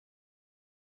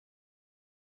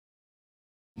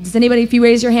Does anybody, if you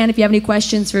raise your hand, if you have any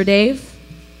questions for Dave?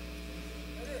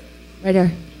 Right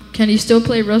there. Can you still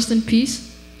play Rust in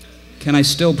Peace? Can I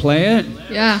still play it?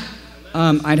 Yeah.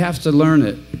 I'd have to learn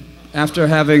it. After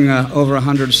having over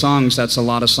 100 songs, that's a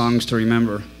lot of songs to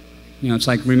remember. You know, it's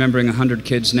like remembering 100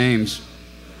 kids' names.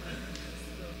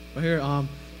 Right here,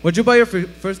 where'd you buy your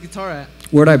first guitar at?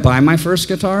 Where'd I buy my first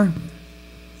guitar?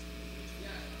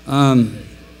 I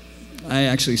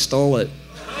actually stole it.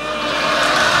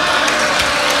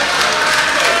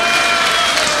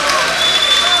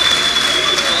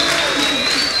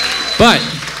 But,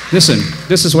 listen,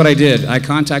 this is what I did. I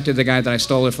contacted the guy that I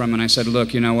stole it from and I said,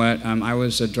 look, you know what, I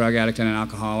was a drug addict and an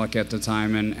alcoholic at the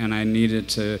time and I needed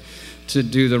to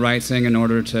do the right thing in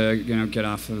order to, you know, get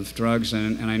off of drugs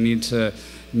and I need to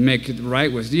make it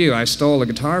right with you. I stole a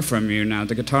guitar from you. Now,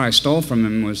 the guitar I stole from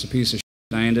him was a piece of shit.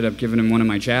 I ended up giving him one of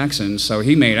my Jacksons, so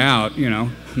he made out, you know.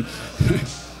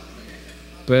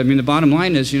 But, I mean, the bottom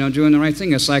line is, you know, doing the right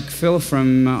thing. It's like Phil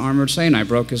from Armored Saint. I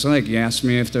broke his leg. He asked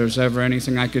me if there's ever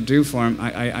anything I could do for him.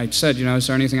 I said, you know, is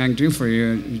there anything I can do for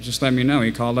you? You just let me know.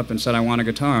 He called up and said, I want a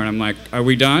guitar. And I'm like, are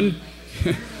we done?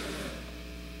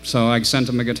 So I sent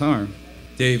him a guitar.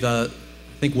 Dave, I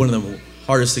think one of the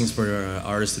hardest things for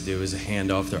artists to do is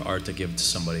hand off their art to give to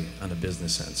somebody on a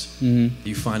business sense. Mm-hmm. Do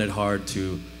you find it hard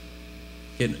to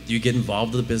do you get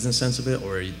involved with the business sense of it,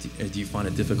 or do you find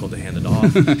it difficult to hand it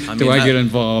off? Do I get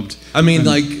involved? I mean,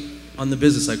 like on the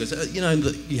business side, you know,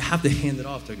 you have to hand it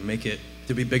off to make it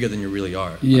to be bigger than you really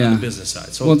are on the business side.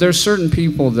 So, well, there's certain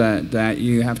people that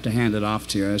you have to hand it off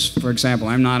to. As for example,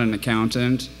 I'm not an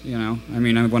accountant. You know, I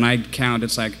mean, when I count,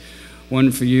 it's like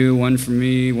one for you, one for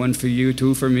me, one for you,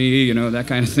 two for me. You know, that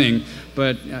kind of thing.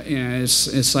 But you know,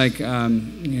 it's like you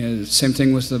know, same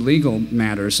thing with the legal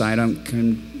matters. I don't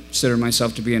consider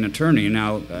myself to be an attorney.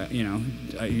 Now, you know,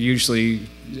 I usually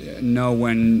know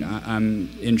when I'm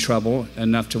in trouble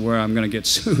enough to where I'm going to get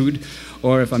sued,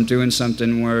 or if I'm doing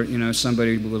something where, you know,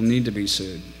 somebody will need to be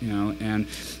sued, you know. And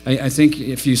I think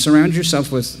if you surround yourself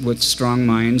with strong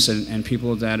minds and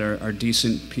people that are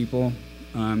decent people,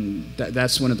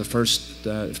 that's one of the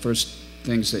first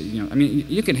things that, you know, I mean,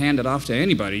 you can hand it off to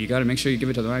anybody. You got to make sure you give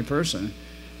it to the right person.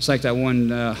 It's like that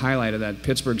one highlight of that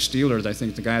Pittsburgh Steelers, I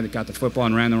think, the guy that got the football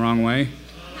and ran the wrong way.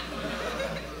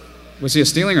 Was he a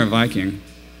Steeling or a Viking?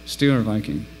 Steeler or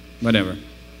Viking? Whatever.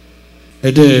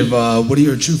 Hey Dave, what are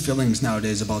your true feelings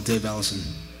nowadays about Dave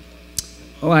Ellison?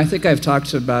 Oh, I think I've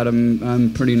talked about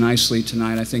him pretty nicely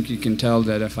tonight. I think you can tell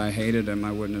that if I hated him,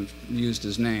 I wouldn't have used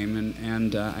his name,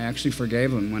 and I actually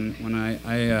forgave him when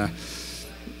I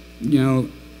you know,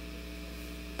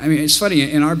 I mean, it's funny,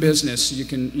 in our business, you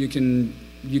can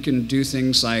do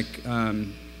things like,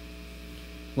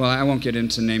 well, I won't get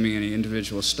into naming any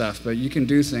individual stuff, but you can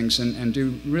do things and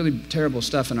do really terrible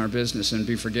stuff in our business and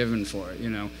be forgiven for it, you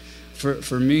know.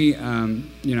 For me,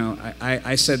 you know,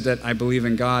 I said that I believe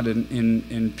in God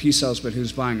in peace sells, but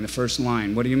who's buying? The first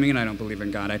line. What do you mean I don't believe in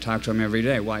God? I talk to him every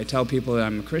day. Well, I tell people that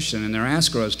I'm a Christian and their ass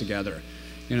grows together.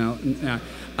 You know,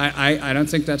 I don't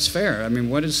think that's fair. I mean,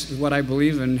 what I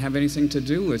believe in have anything to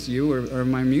do with you or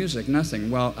my music?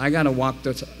 Nothing. Well, I got to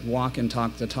walk and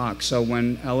talk the talk. So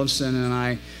when Ellison and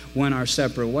I went our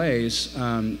separate ways,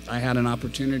 I had an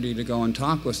opportunity to go and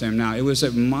talk with him. Now, it was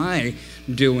at my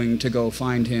doing to go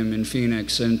find him in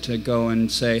Phoenix and to go and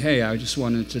say, hey, I just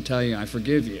wanted to tell you I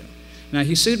forgive you. Now,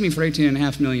 he sued me for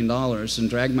 $18.5 million and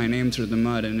dragged my name through the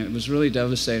mud, and it was really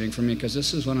devastating for me because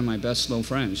this is one of my best slow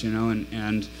friends, you know,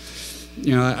 and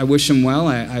you know, I wish him well.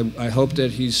 I hope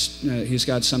that he's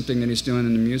got something that he's doing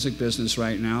in the music business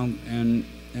right now, and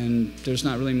there's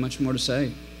not really much more to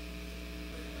say.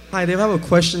 Hi, Dave. I have a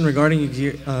question regarding your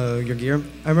gear.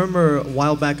 I remember a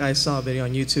while back I saw a video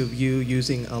on YouTube you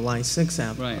using a Line 6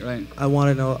 amp. Right. I want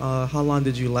to know how long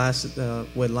did you last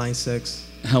with Line 6?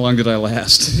 How long did I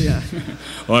last? Yeah.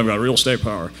 Well, I've got real stay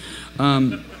power.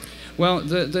 Well,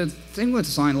 the thing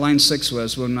with Line 6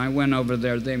 was when I went over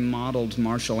there, they modeled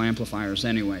Marshall amplifiers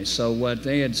anyway. So what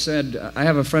they had said, I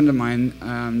have a friend of mine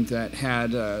that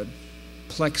had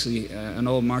Plexi, an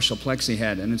old Marshall Plexi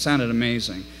head, and it sounded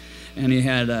amazing. And he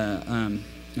had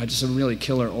just a really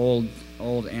killer old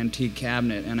antique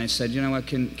cabinet. And I said, you know what,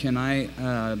 can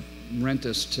I rent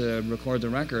this to record the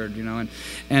record, you know,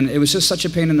 and it was just such a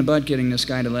pain in the butt getting this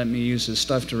guy to let me use his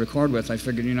stuff to record with. I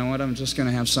figured, you know what, I'm just going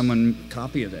to have someone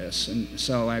copy of this, and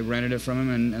so I rented it from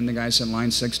him, and the guys at Line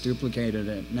 6 duplicated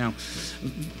it. Now,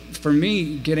 for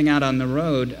me, getting out on the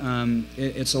road,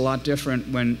 it's a lot different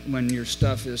when your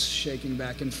stuff is shaking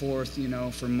back and forth, you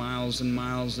know, for miles and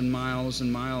miles and miles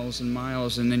and miles and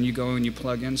miles, and then you go and you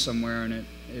plug in somewhere and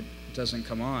it doesn't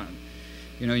come on.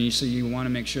 You know, so you want to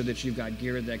make sure that you've got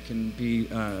gear that can be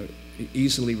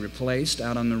easily replaced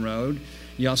out on the road.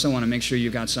 You also want to make sure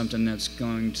you've got something that's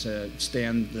going to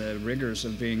stand the rigors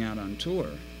of being out on tour.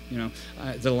 You know,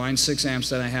 the Line 6 amps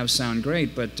that I have sound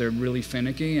great, but they're really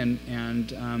finicky and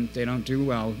they don't do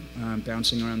well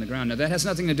bouncing around the ground. Now, that has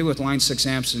nothing to do with Line 6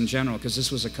 amps in general, because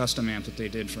this was a custom amp that they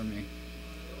did for me.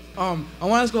 I want to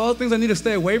ask you all the things I need to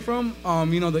stay away from.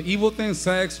 You know, the evil things,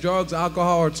 sex, drugs,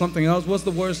 alcohol, or something else. What's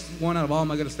the worst one out of all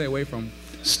I got to stay away from?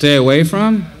 Stay away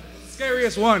from?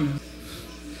 Scariest one.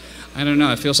 I don't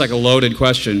know. It feels like a loaded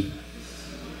question.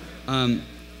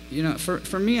 You know,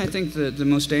 for me, I think the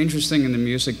most dangerous thing in the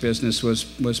music business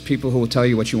was people who will tell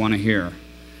you what you want to hear.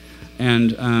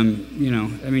 And, you know,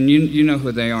 I mean, you know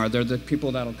who they are. They're the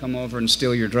people that'll come over and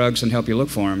steal your drugs and help you look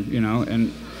for them, you know.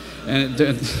 And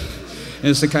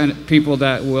it's the kind of people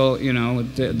that will, you know,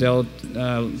 they'll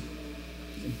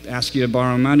ask you to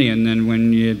borrow money, and then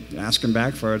when you ask them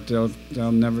back for it,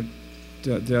 they'll never...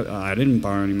 I didn't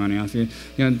borrow any money off you.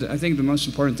 You know, I think the most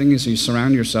important thing is you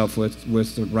surround yourself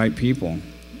with the right people.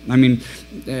 I mean,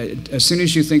 as soon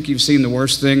as you think you've seen the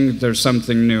worst thing, there's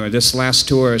something new. This last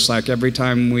tour, it's like every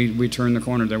time we turned the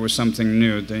corner, there was something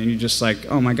new. Then you're just like,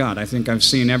 oh my God, I think I've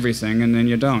seen everything, and then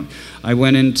you don't. I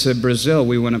went into Brazil.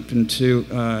 We went up into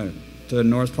the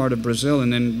north part of Brazil,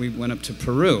 and then we went up to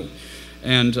Peru.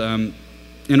 And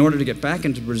in order to get back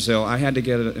into Brazil, I had to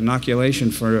get an inoculation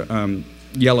for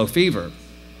yellow fever,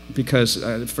 because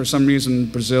for some reason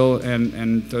Brazil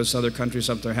and those other countries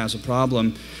up there has a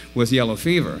problem with yellow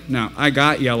fever. Now, I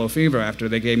got yellow fever after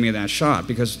they gave me that shot,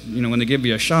 because, you know, when they give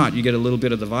you a shot, you get a little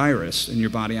bit of the virus, and your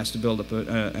body has to build up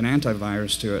an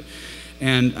antivirus to it.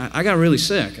 And I got really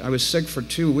sick. I was sick for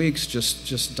 2 weeks,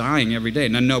 just dying every day.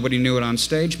 Now, nobody knew it on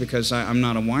stage, because I'm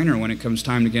not a whiner when it comes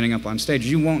time to getting up on stage.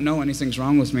 You won't know anything's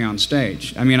wrong with me on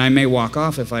stage. I mean, I may walk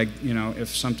off if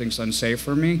something's unsafe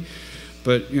for me.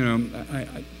 But, you know,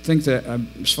 I think that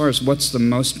as far as what's the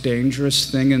most dangerous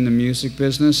thing in the music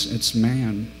business, it's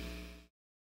man.